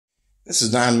This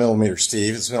is 9mm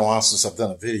Steve. It's been a while since I've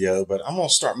done a video, but I'm going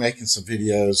to start making some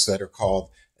videos that are called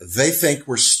They Think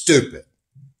We're Stupid.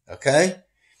 Okay?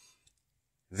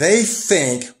 They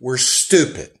think we're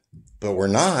stupid, but we're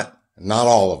not. Not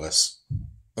all of us.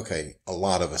 Okay, a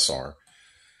lot of us are.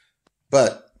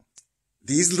 But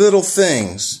these little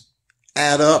things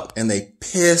add up and they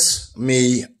piss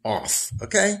me off.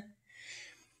 Okay?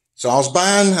 So I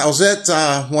was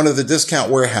at one of the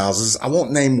discount warehouses. I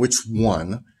won't name which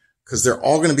one because they're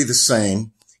all going to be the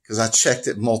same because I checked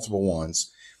it multiple ones.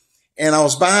 And I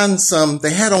was buying some,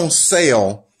 they had on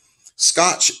sale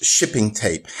Scotch shipping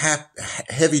tape,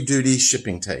 heavy duty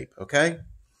shipping tape. Okay.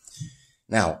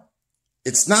 Now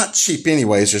it's not cheap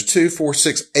anyways. There's 2, 4,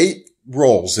 6, 8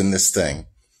 rolls in this thing.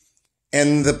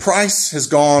 And the price has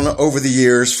gone over the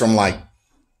years from like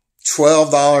 $12,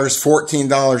 $14,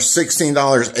 $16,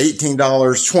 $18,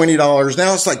 $20.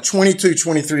 Now it's like $22,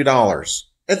 $23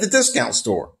 at the discount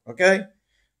store. Okay.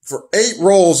 For 8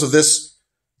 rolls of this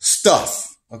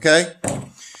stuff. Okay.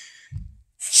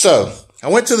 So I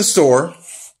went to the store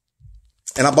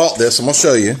and I bought this. I'm going to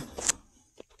show you.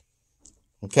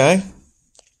 Okay.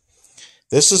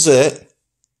 This is it.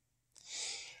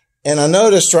 And I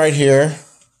noticed right here,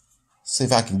 see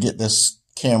if I can get this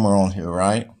camera on here,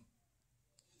 right?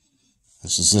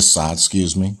 This is this side,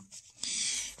 excuse me.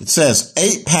 It says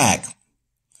 8-pack.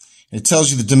 It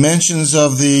tells you the dimensions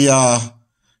of the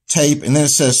tape, and then it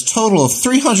says total of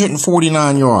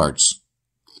 349 yards.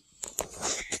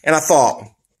 And I thought,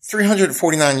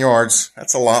 349 yards,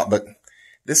 that's a lot, but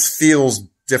this feels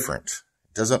different.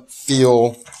 It doesn't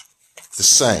feel the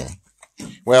same.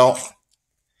 Well,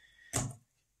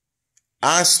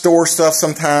 I store stuff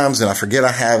sometimes and I forget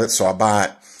I have it, so I buy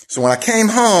it. So when I came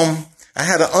home, I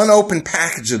had an unopened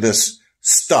package of this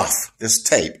stuff, this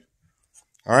tape.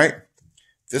 All right.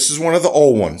 This is one of the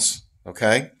old ones.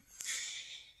 Okay.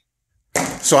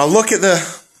 So I look at the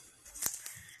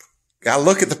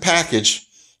package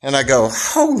and I go,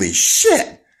 holy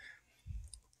shit.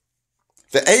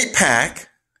 The 8-pack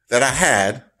that I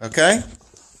had, okay,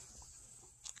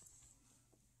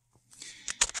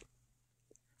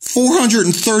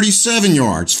 437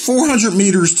 yards, 400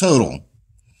 meters total.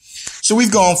 So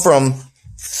we've gone from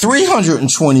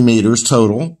 320 meters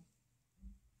total,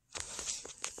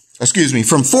 excuse me,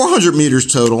 from 400 meters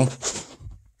total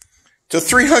to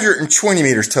 320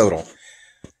 meters total.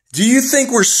 Do you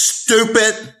think we're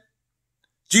stupid?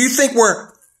 Do you think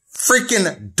we're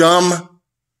freaking dumb?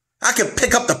 I can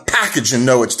pick up the package and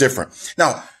know it's different.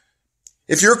 Now,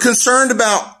 if you're concerned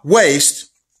about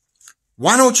waste,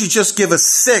 why don't you just give us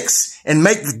 6 and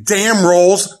make the damn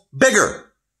rolls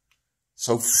bigger?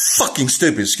 So fucking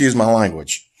stupid, excuse my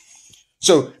language.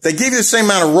 So they give you the same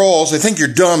amount of rolls. They think you're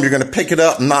dumb. You're going to pick it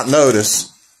up and not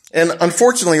notice. And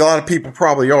unfortunately, a lot of people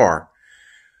probably are.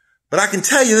 But I can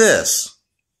tell you this.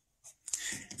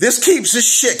 This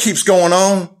shit keeps going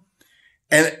on.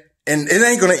 And it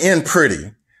ain't going to end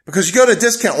pretty. Because you go to a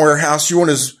discount warehouse, you want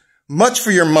as much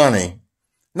for your money,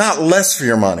 not less for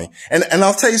your money. And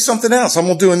I'll tell you something else. I'm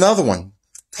going to do another one.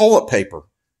 Toilet paper.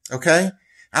 Okay?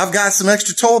 I've got some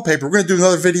extra toilet paper. We're going to do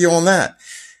another video on that.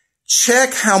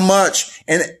 Check how much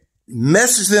and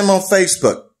message them on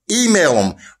Facebook. Email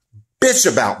them.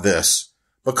 Bitch about this.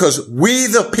 Because we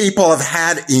the people have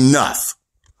had enough.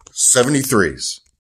 73s.